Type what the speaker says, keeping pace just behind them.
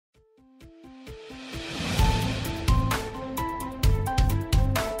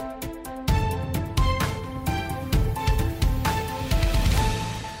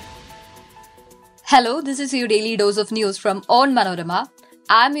Hello, this is your daily dose of news from Onmanorama.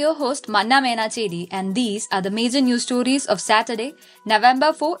 I'm your host Manna Menachedi and these are the major news stories of Saturday,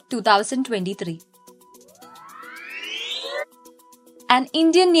 November 4, 2023. An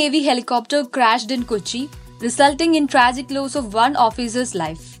Indian Navy helicopter crashed in Kochi, resulting in tragic loss of one officer's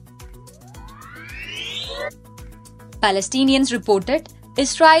life. Palestinians reported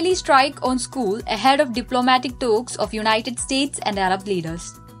Israeli strike on school ahead of diplomatic talks of United States and Arab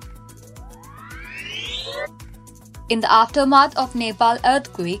leaders. In the aftermath of Nepal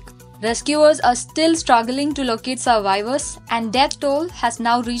earthquake, rescuers are still struggling to locate survivors and death toll has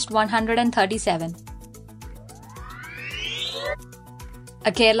now reached 137.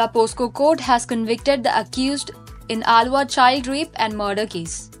 A Kerala POSCO court has convicted the accused in Alwa child rape and murder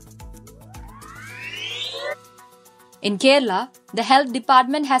case. In Kerala, the health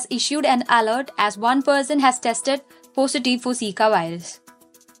department has issued an alert as one person has tested positive for Zika virus.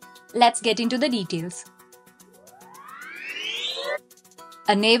 Let's get into the details.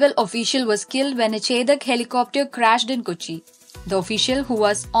 A naval official was killed when a Chetak helicopter crashed in Kochi. The official, who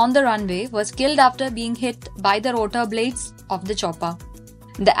was on the runway, was killed after being hit by the rotor blades of the chopper.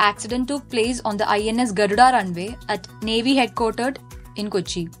 The accident took place on the INS Garuda runway at Navy headquartered in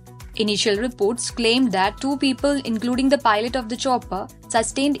Kochi. Initial reports claimed that two people, including the pilot of the chopper,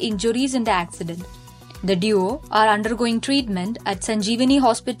 sustained injuries in the accident. The duo are undergoing treatment at Sanjeevani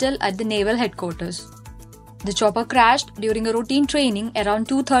Hospital at the naval headquarters. The chopper crashed during a routine training around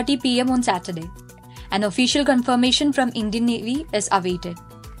 2:30 p.m. on Saturday. An official confirmation from Indian Navy is awaited.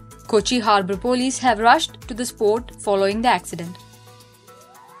 Kochi Harbour Police have rushed to the spot following the accident.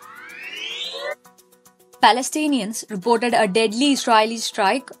 Palestinians reported a deadly Israeli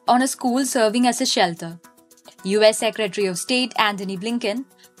strike on a school serving as a shelter. US Secretary of State Antony Blinken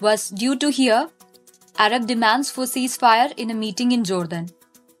was due to hear Arab demands for ceasefire in a meeting in Jordan.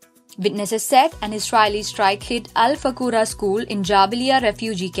 Witnesses said an Israeli strike hit Al-Fakura school in Jabalia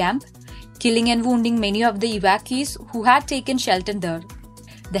refugee camp, killing and wounding many of the evacuees who had taken shelter there.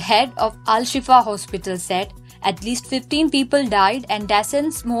 The head of Al-Shifa hospital said at least 15 people died and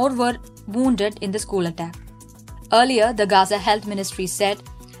dozens more were wounded in the school attack. Earlier, the Gaza Health Ministry said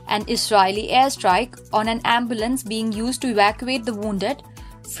an Israeli airstrike on an ambulance being used to evacuate the wounded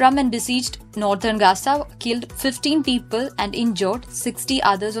from an besieged northern Gaza killed 15 people and injured 60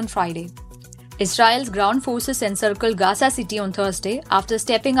 others on Friday. Israel's ground forces encircled Gaza City on Thursday after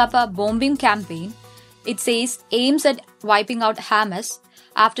stepping up a bombing campaign it says aims at wiping out Hamas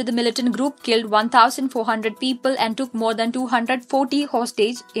after the militant group killed 1,400 people and took more than 240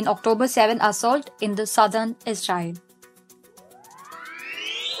 hostage in October 7 assault in the southern Israel.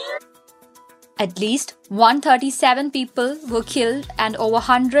 At least 137 people were killed and over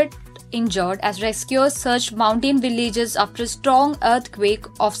 100 injured as rescuers searched mountain villages after a strong earthquake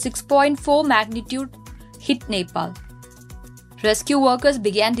of 6.4 magnitude hit Nepal. Rescue workers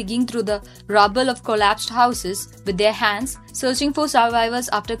began digging through the rubble of collapsed houses with their hands, searching for survivors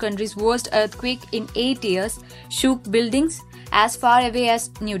after country's worst earthquake in 8 years shook buildings as far away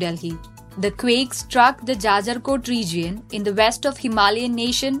as New Delhi. The quake struck the Jajarkot region in the west of Himalayan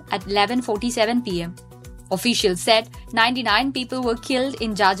nation at 11:47 p.m. Officials said 99 people were killed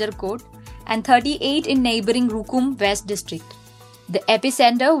in Jajarkot and 38 in neighboring Rukum West district. The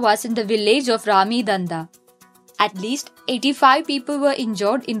epicenter was in the village of Rami Danda. At least 85 people were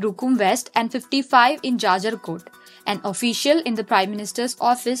injured in Rukum West and 55 in Jajarkot, an official in the Prime Minister's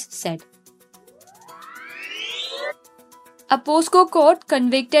office said. A POSCO court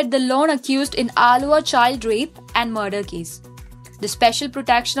convicted the lone accused in Alwa child rape and murder case. The Special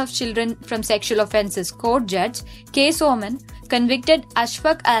Protection of Children from Sexual Offences Court Judge K. Soman convicted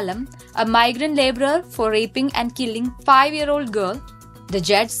Ashfaq Alam, a migrant laborer, for raping and killing 5-year-old girl. The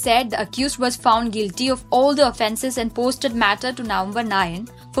judge said the accused was found guilty of all the offences and posted matter to November 9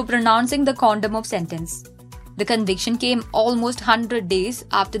 for pronouncing the quantum of sentence. The conviction came almost 100 days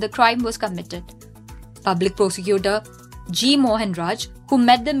after the crime was committed. Public prosecutor G. Mohan Raj, who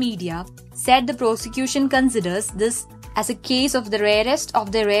met the media, said the prosecution considers this as a case of the rarest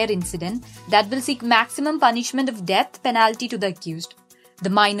of the rare incident that will seek maximum punishment of death penalty to the accused. The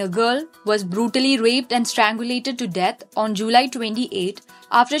minor girl was brutally raped and strangulated to death on July 28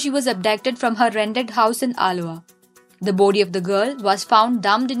 after she was abducted from her rented house in Alwa. The body of the girl was found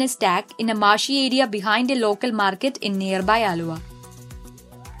dumped in a stack in a marshy area behind a local market in nearby Alwa.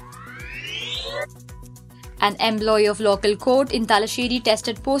 An employee of local court in Talasheri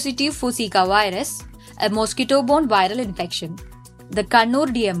tested positive for Zika virus, a mosquito-borne viral infection. The Kannur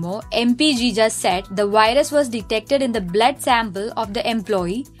DMO, MP Jija, said the virus was detected in the blood sample of the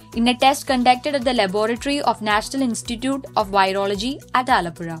employee in a test conducted at the laboratory of National Institute of Virology at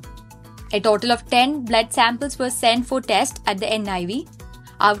Alappuzha. A total of 10 blood samples were sent for test at the NIV.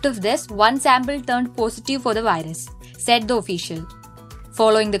 Out of this, 1 sample turned positive for the virus, said the official.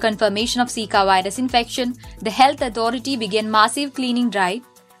 Following the confirmation of Zika virus infection, the health authority began massive cleaning drive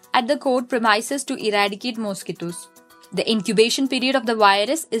at the court premises to eradicate mosquitoes. The incubation period of the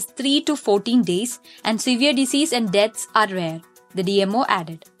virus is 3 to 14 days and severe disease and deaths are rare, the DMO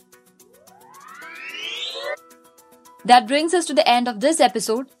added. That brings us to the end of this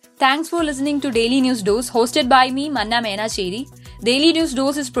episode. Thanks for listening to Daily News Dose hosted by me, Manna Menacheri. Daily News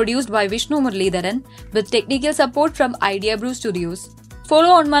Dose is produced by Vishnu Muralidharan with technical support from Idea Brew Studios.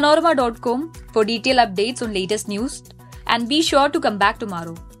 Follow onmanorama.com for detailed updates on latest news and be sure to come back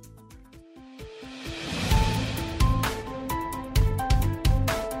tomorrow.